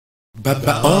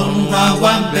Bàbá ọ̀run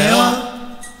àwa ń bẹ̀ ọ́,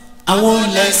 àwọn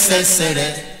lẹ́sẹsẹ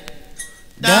rẹ̀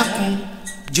dákun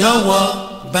jọ̀wọ́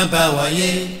bàbá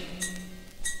wáyé.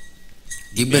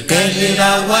 Ìgbẹ́kẹ̀lé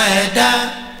ra wá ẹ̀dá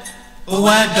ó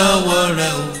wá dọ̀wọ́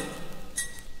rẹ̀ o.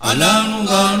 Ọlọ́run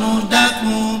ọ̀run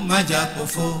dákun má jà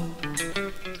pòfo.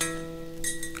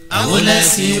 Àwọn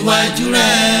lẹ́síwájú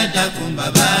rẹ̀ dákun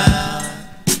bàbá.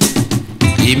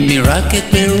 Ìmìrà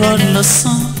képe rọ́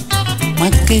lọ́sàn, má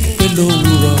képe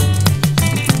lówùrọ̀.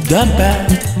 Bàbá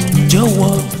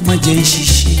jọ̀wọ́ má jẹ́ n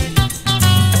ṣìṣe.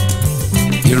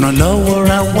 Ìrànlọ́wọ́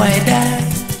ra wá ẹ̀dá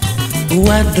ó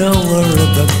wá dọ̀wọ́ rẹ̀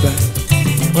bàbá.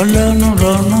 Ọlọ́run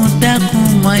rọ̀run dákun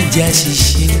má jẹ́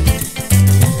àṣìṣe.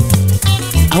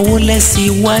 Àwọn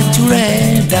lẹ́síwájú rẹ̀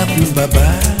dákun bàbá.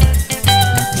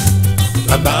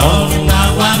 Bàbá ọ̀run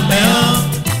àwa ń bẹ̀ ọ́,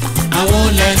 àwọn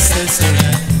lẹ́sẹsẹ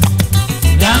rẹ̀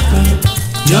dákun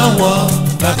jọ̀wọ́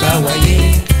bàbá wáyé.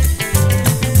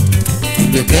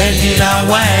 Ìgbẹ́kẹ̀lé ra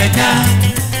wá ẹ̀dá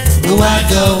ó wá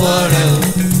dọ̀wọ́ rẹ̀ o.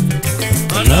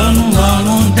 Ọlọ́run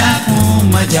ọ̀run dákun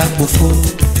má jà pòfo.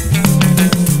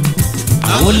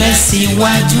 Àwọn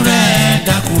lẹ́síwájú rẹ̀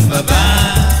dákun bàbá.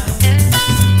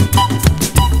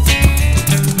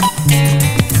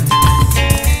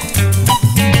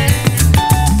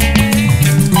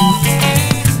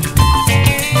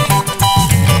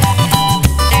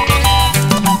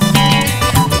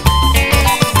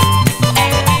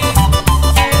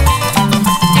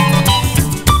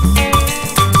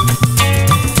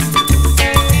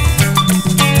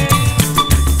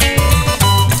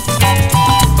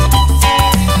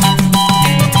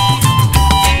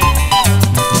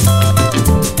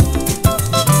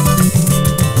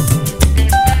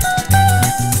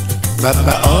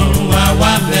 Bàbá ọ̀run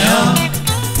àwa ń bẹ̀ ọ́,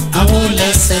 àwọn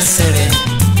lẹ́sẹsẹ rẹ̀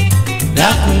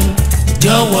dákun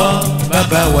jọ̀wọ́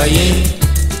bàbá wáyé.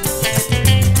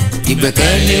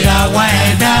 Ìgbẹ́kẹ̀lé ra wá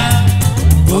ẹ̀dá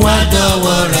ó wá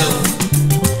dọ̀wọ́ rẹ̀ o.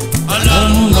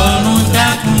 Ọlọ́run ọ̀run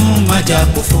dákun má jà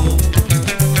pòfo.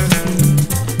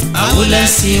 Àwọn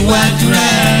lẹ́síwájú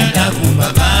rẹ̀ dákun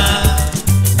bàbá.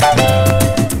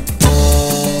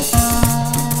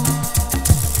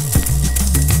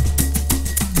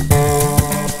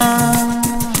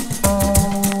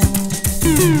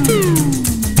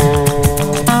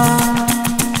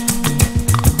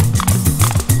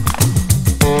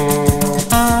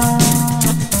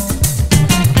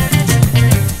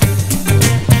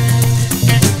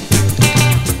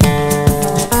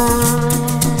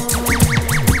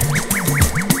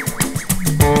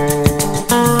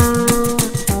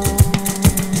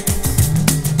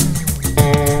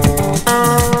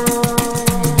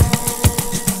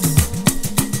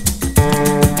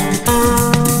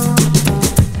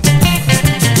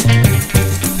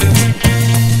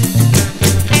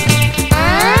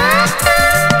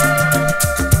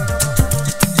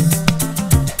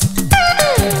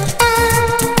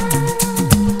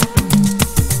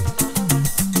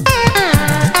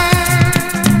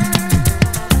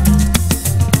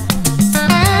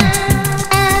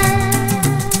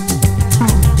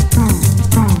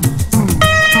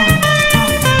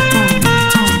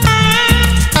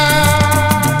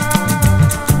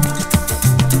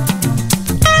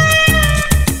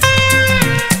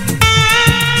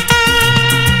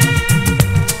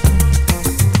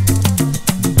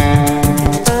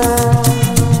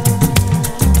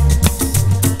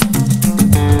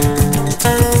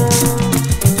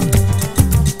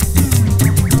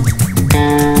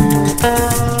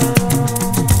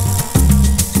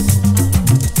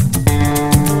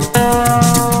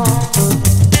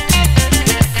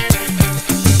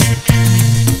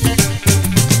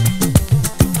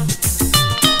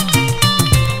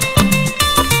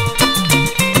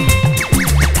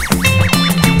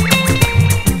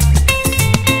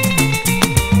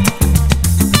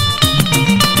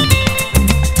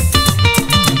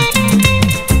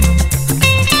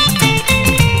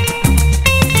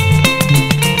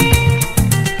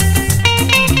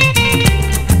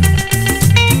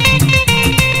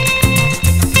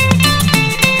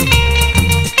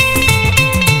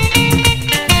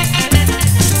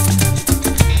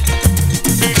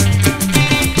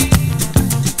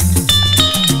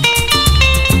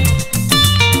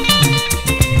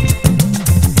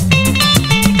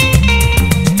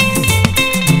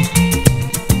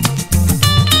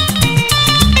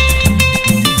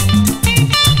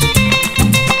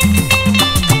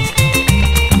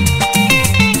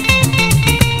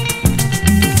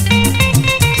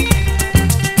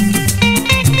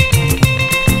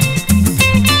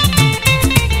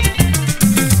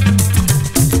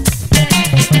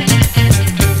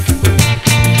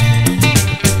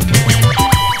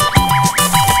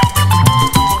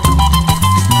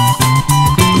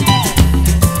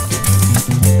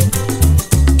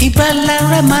 ìgbàlà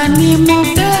rẹ̀ máa ní mo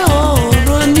fẹ́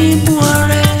òòró níbú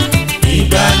ọrẹ.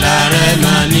 ìgbàlà rẹ̀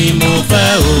máa ní mo fẹ́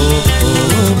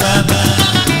òòró bàbá.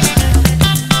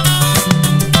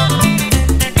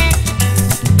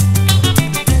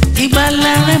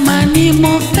 ìgbàlà rẹ̀ máa ní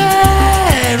mo fẹ́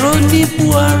òòró níbú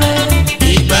ọrẹ.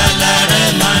 ìgbàlà rẹ̀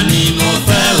máa ní mo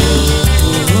fẹ́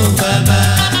òòró bàbá.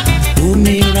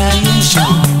 omi ra yín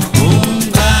ṣàn ó ń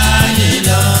gbáyé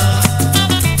lọ.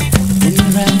 omi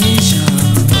ra yín ṣàn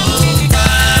ó ń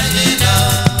gbáyé lọ.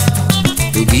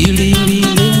 ògiri rí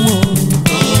léwó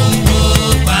ó ń wó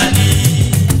pani.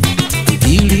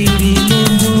 ògiri rí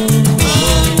léwó ó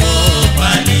ń wó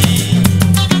pani.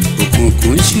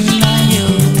 òkùnkùn ṣú láyé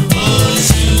o ó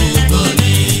ṣú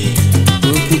bòní.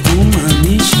 òkùnkùn mà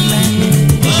ní ṣú láyé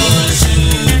ó ṣú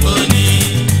bòní.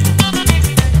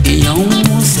 èèyàn ń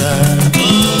mú sá ó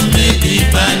mẹ́bí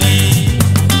pani.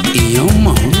 èèyàn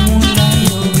mọ̀ ń mú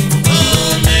láyọ̀ ó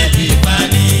mẹ́bí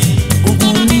pani.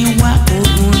 ogun ní wá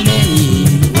ogun lẹ́yìn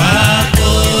wá kó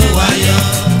wáyọ̀.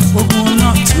 ogun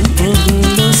náà tún ogun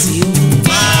ló sì ó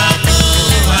wá kó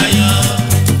wáyọ̀.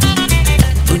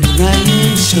 olùráyé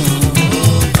ṣàn ó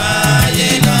báyé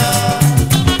lọ.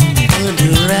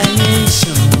 olùráyé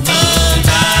ṣàn ó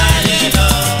báyé lọ.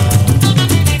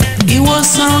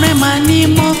 ìwòsàn rẹ̀ máa ní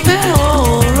mo fẹ́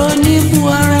òòró níbú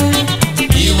ọrẹ.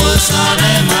 ìwòsàn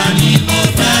rẹ̀ máa ní mo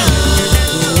fẹ́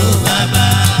òòró bàbá.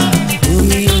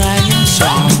 omi ráyé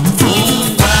ṣàn ó ń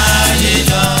báyé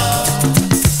lọ.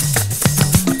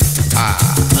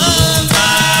 ó ń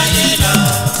báyé lọ.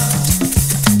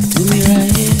 omi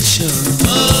ráyé ṣàn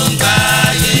ó ń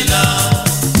báyé lọ.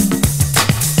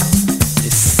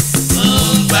 ó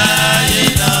ń báyé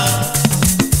lọ.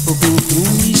 òkùnkùn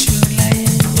iṣu láyé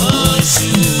ó ṣú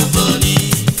bòní.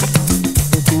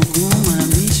 òkùnkùn mà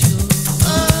ní ṣú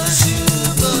ó ṣú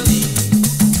bòní.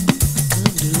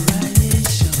 olùráyé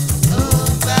ṣàn ó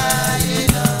ń báyé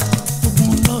lọ.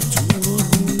 ogun lọ́tún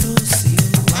ogun lósì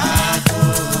wá kó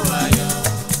wáyọ̀.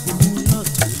 ogun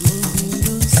lọ́tún ogun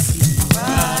lósì wá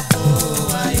kó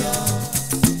wáyọ̀.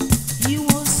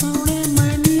 ìwòsàn rẹ̀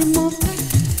máa ní mo fẹ́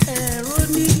ẹ̀rọ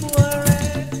níbú ọrẹ.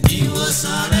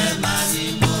 ìwòsàn rẹ̀ máa ní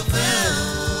mo fẹ́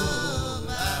o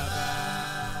bàbá.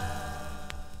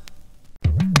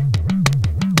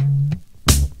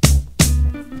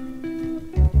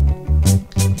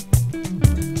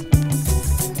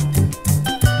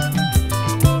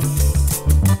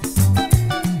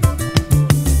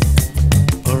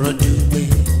 ọ̀rọ̀ dùgbẹ́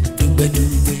dùgbẹ́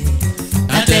dùgbẹ́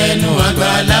látẹnu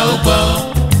àgbàlá ó gbọ́.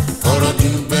 ọ̀rọ̀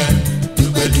dùgbẹ́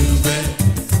dùgbẹ́ dùgbẹ́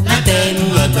látẹnu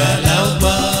àgbàlá ó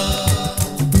gbọ́.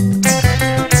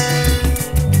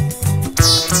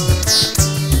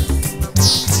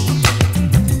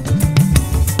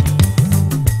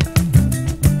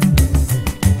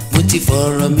 mo ti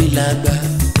fọ̀rọ̀ mi lágbà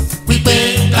wípé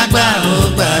lágbà ó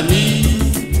gbà mí.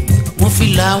 mo fi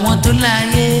làwọn tó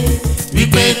láyé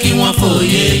wípé kí wọ́n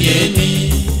fòye yé mi.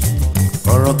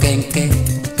 ọ̀rọ̀ kẹ̀ǹkẹ́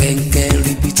kẹ̀ǹkẹ́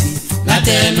ribiti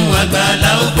látẹnu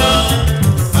àgbàlá ó gbọ́.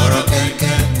 ọ̀rọ̀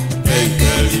kẹ̀ǹkẹ́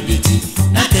kẹ̀ǹkẹ́ ribiti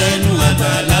látẹnu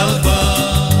àgbàlá ó gbọ́.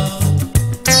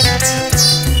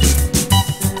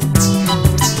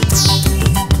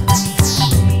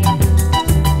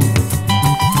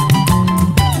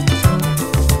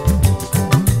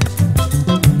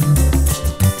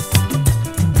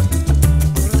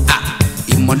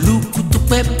 ìmọ̀lúkú tó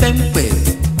pẹ́ pẹ́ńpẹ́.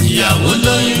 ìyàwó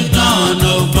lóyún náà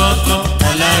ló gbọ́kọ́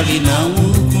alárinà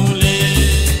wúkúnlé.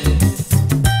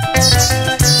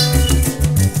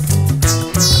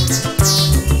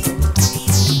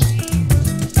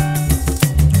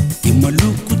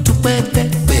 ìmọ̀lúkú tó pẹ́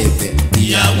pẹ́ńpẹ́.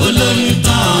 ìyàwó lóyún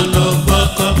náà ló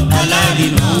gbọ́kọ́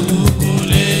alárinà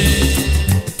wúkúnlé.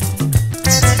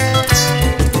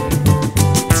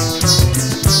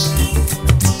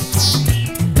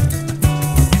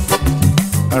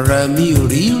 ara mi ò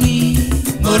rí rí.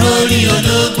 mo lórí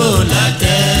ológbò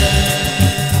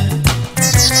látẹ̀.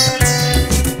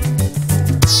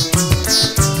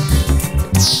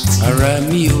 ara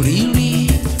mi ò rí rí.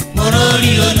 mo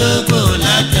lórí ológbò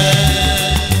látẹ̀.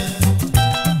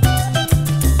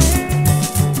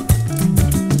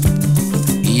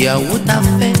 ìyàwó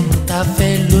ta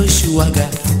fẹ́ lóṣù àgà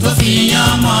tó fi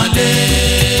yan mọ́lé.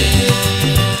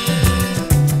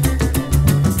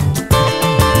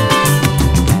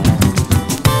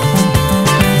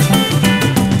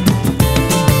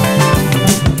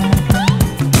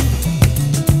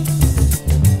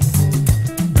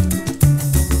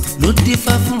 ló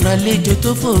dífá fúnra lẹ́jọ́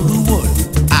tó fòrú wọ̀lú.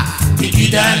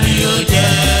 ìgídá ni ó jẹ́.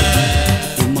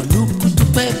 ìmọ̀lúkú tó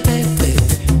pẹ́pẹ́pẹ́.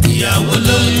 ìyàwó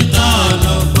lóyún tán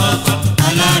lọ gbọ́kọ̀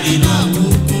alárinà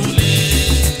wúkúnlé.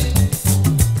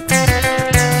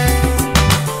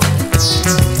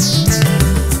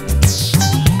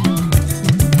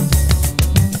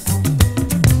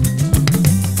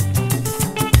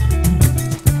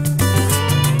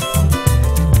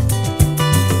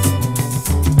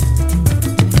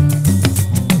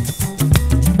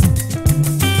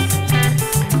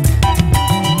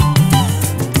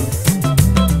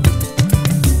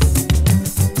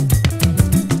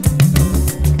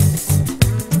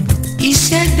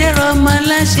 dẹ̀rọ̀ ọmọ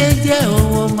láṣẹ jẹ́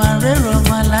owó máa rẹ̀rọ̀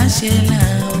ọmọ láṣẹ là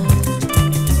ó.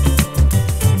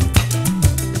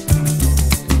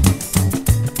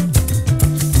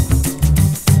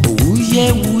 òwúyẹ́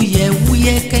wúyẹ́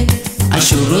wúyẹ́kẹ́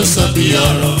aṣòro sọ bí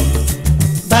ọ̀rọ̀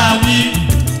báwí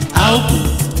àókù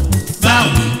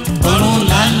báwí ọ̀run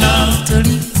là ń lọ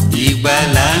torí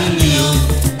ìgbàlà ń ní o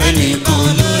ẹnìkan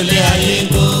ló lé ayé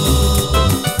gbó.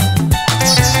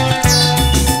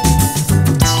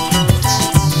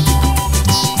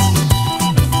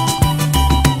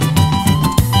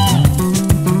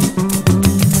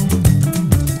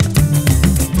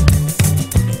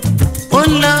 ó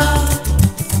ń lọ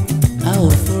a ò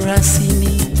fura sí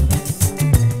ni.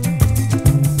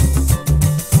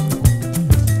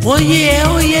 ó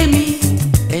yé mi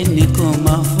ẹnìkan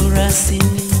máa fura sí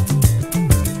ni.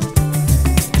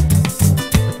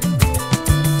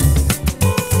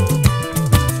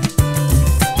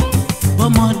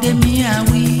 bọ́mọdé mi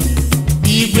àwí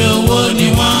ìgbé owó ni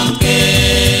wọ́n ń ké.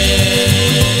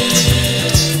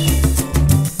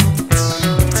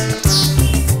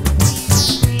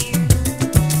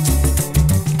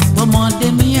 bọ́mọdé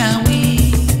mi àwí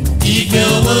ìgbé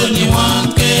owó ni wọ́n ń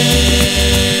ké.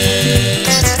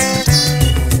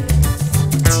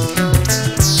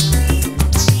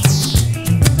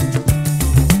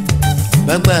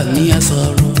 bàbá mi á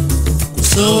sọ̀rọ̀ kò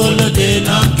sówó lóde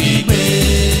náà kígbe.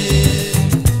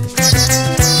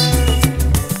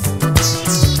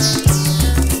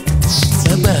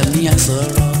 bàbá mi á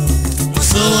sọ̀rọ̀ kò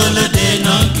sówó lóde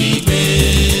náà kígbe.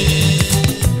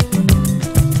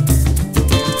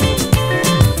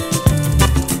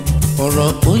 ọ̀rọ̀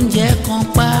oúnjẹ kan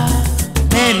pa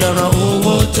bẹ́ẹ̀ lọ̀rọ̀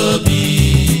owó tóbi.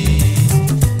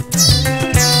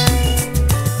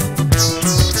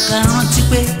 ká rántí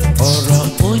pé ọ̀rọ̀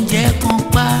oúnjẹ kan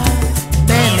pa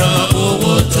bẹ́ẹ̀ lọ̀rọ̀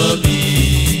owó tóbi.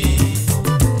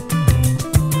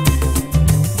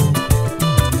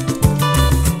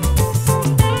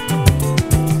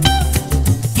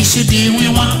 iṣu di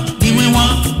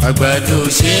wíwọ́n àgbàdo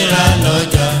ṣe ra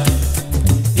lọ́jà.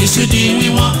 iṣu di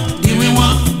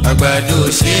wíwọ́n àgbàdo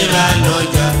ṣe ra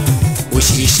lọ́jà.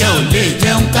 òṣìṣẹ́ ò lè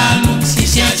jẹun kánú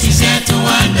ṣiṣẹ́ tó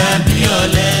wá dàbí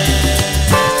ọ̀lẹ.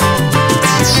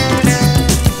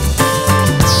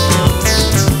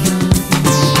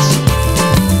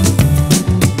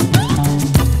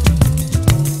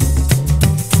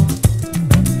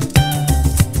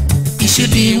 iṣu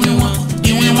di wíwọ́n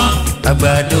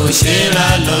àgbàdo ṣe ra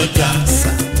lọ́jà.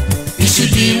 iṣu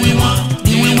di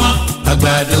wíwọ́n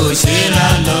àgbàdo ṣe ra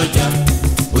lọ́jà.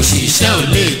 òṣìṣẹ́ ò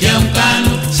lè jẹun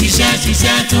kánú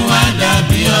ṣiṣẹ́ tó wá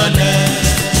dàbí ọ̀lẹ.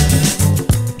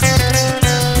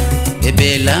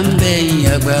 ẹ̀bẹ̀ là ń bẹ̀ yín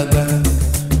àgbààgbà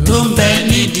tó ń bẹ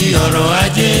nídìí ọ̀rọ̀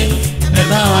ajé ẹ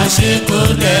bá wa ṣe kó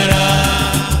dẹ̀ra.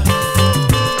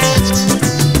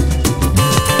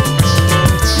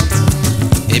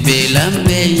 ẹ̀bẹ̀ là ń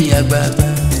bẹ̀ yín àgbààgbà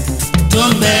tó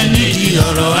ń bẹ nídìí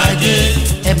ọ̀rọ̀ ajé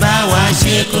ẹ bá wa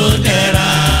ṣe kó dẹ̀ra.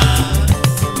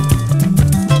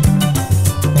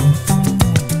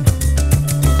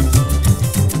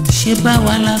 ṣé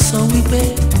báwa la sọ wípé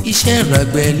iṣẹ́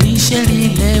ìràgbẹ̀ ní iṣẹ́ rí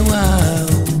ilé wa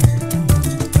o.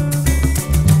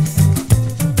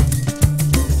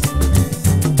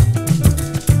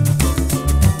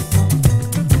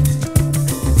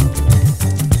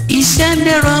 iṣẹ́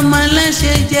dẹ̀rọ̀ ọmọ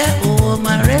aláṣẹ jẹ́ owó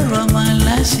máa rẹ̀rọ̀ ọmọ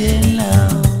aláṣẹ ńlá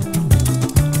o.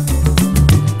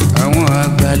 àwọn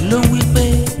àgbà ló wí pé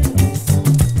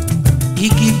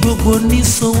igi gbogbo ní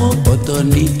sowó ọ̀tọ̀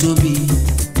ní tóbi.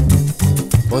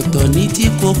 ọ̀tọ̀ ní tí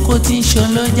kòkó tí ń ṣan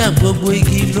lọ́jà gbogbo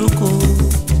igi lóko.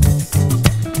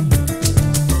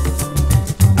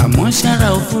 àmọ́ ṣára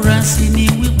òfurasí ni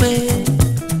wípé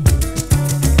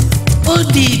ó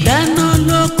di ìdáná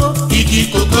lóko. igi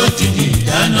kòkó ti di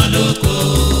ìdáná lóko.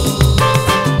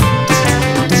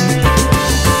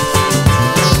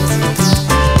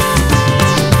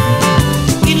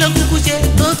 kí ló kúkú jẹ́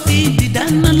tó fi di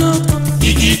ìdáná lóko.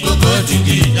 igi kòkó ti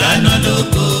di ìdáná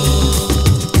lóko.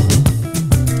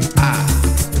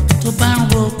 tó bá ń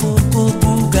ro kókó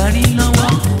bu gàrí lọ́wọ́.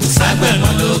 kò ságbẹ̀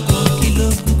mọ́ lóko. kí ló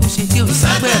kúkú ṣe tí ò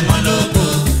ságbẹ̀ mọ́ lóko.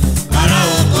 ará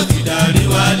oko ti darí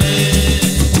wálé.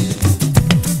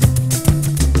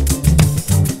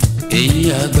 èyí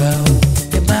àgbà o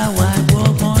ẹ bá wa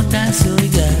gbọ́gbọ́n dá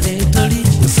sójà rẹ torí.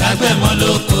 kò ságbẹ̀ mọ́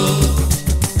lóko.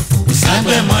 kò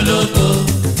ságbẹ̀ mọ́ lóko.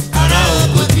 ará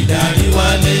oko ti darí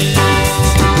wálé.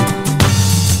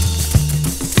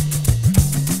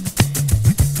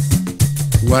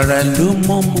 wàrà ló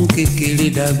mọ́mú kékeré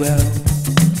dàgbà.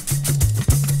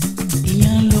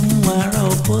 ìyẹn ló mú ará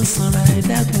oko sanra ẹ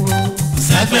dákun o. kò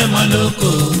ságbẹ̀ mọ́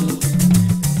lóko.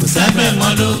 kò ságbẹ̀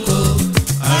mọ́ lóko.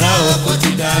 ará oko ti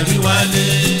darí wálé.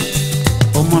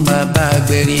 ọmọ bàbá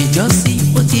àgbèrè ìjọsí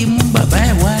ó ti mú bàbá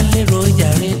ẹ̀ wálé rọjà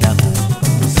rẹ̀ dákú.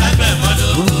 sábẹ̀ mọ́lò.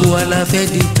 gbogbo wa la fẹ́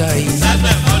di Táì.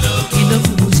 sábẹ̀ mọ́lò. kí ló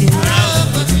kúkú ṣe. ará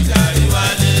oko ti darí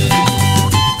wálé.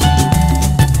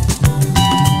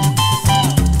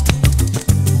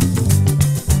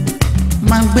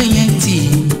 máa gbé yẹn tì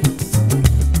í.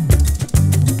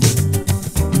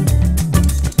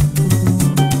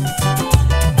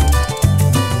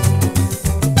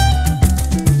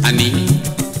 àní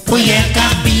ó yẹ ká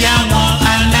bí àwọn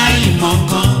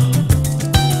aláìmọ̀kan.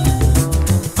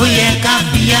 ó yẹ ká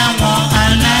bí àwọn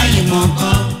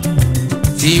aláìmọ̀kan.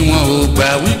 tí wọn ò gbà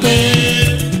wípé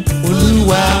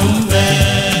Olúwa ń bẹ.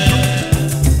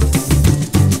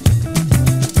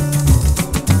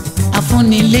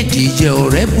 afúnilédè jẹ́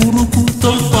ọ̀rẹ́ burúkú tó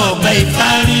ń fọ̀bẹ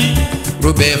ìparí.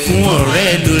 robẹ̀ fún ọ̀rẹ́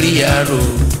lórí arò.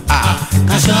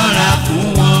 ká ṣọ́ra fún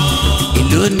wọn.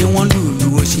 èló ni wọ́n lùlù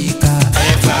òṣìkà.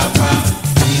 ẹ̀fà pa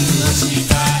ìlú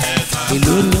òṣìkà ẹ̀fà.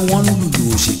 èló ni wọ́n lùlù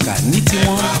òṣìkà ní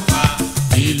tiwọn. ẹ̀fà pa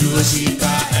ìlú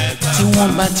òṣìkà ẹ̀fà. tí wọ́n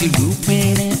bá ti lù ú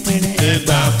pẹ́rẹ́pẹ́rẹ́.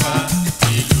 ẹ̀fà pa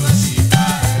ìlú òṣìkà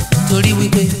ẹ̀fà. torí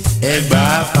wípé ẹ̀fà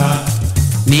pa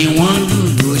ni wọ́n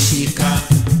lùlù òṣìkà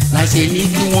láṣẹ ní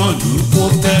kí wọ́n lù ú kó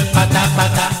pẹ́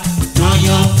pátápátá.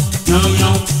 yányán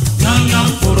yányán yányán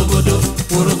porogodo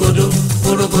porogodo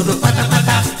porogodo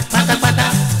pátápátá pátápátá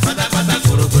pátápátá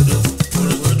porogodo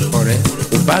porogodo. ọ̀rẹ́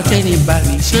ò bá kẹ́ni bá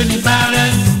mi ṣé ní bá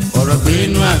rẹ̀ ọ̀rọ̀ pé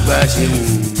inú àgbà ṣe wù.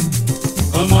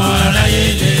 ọmọ aráyé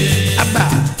lè. àbá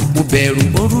mo bẹ̀rù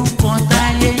orúkọ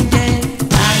táyé ń jẹ́.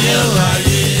 ayé ò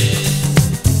ayé.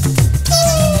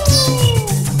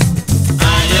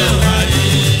 ayé ò ayé.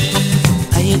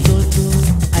 ayé tó tó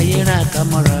ayé rà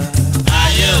kámọ́ra.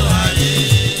 ayé ò ayé.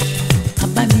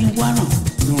 abániwárán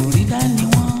lórí dání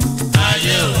wọn.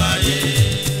 ayé ò ayé.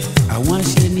 àwọn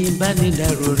aṣẹ́ni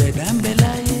bánidàrò rẹ̀ dáńbẹ́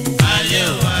láyé. ayé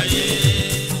ò ayé.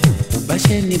 kò bá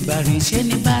ṣẹ́ni bàrí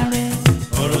ṣẹ́ni bá rẹ̀.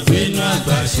 ọ̀rọ̀ pé inú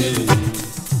àgbà ṣe wù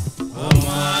ọmọ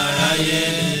aráyé.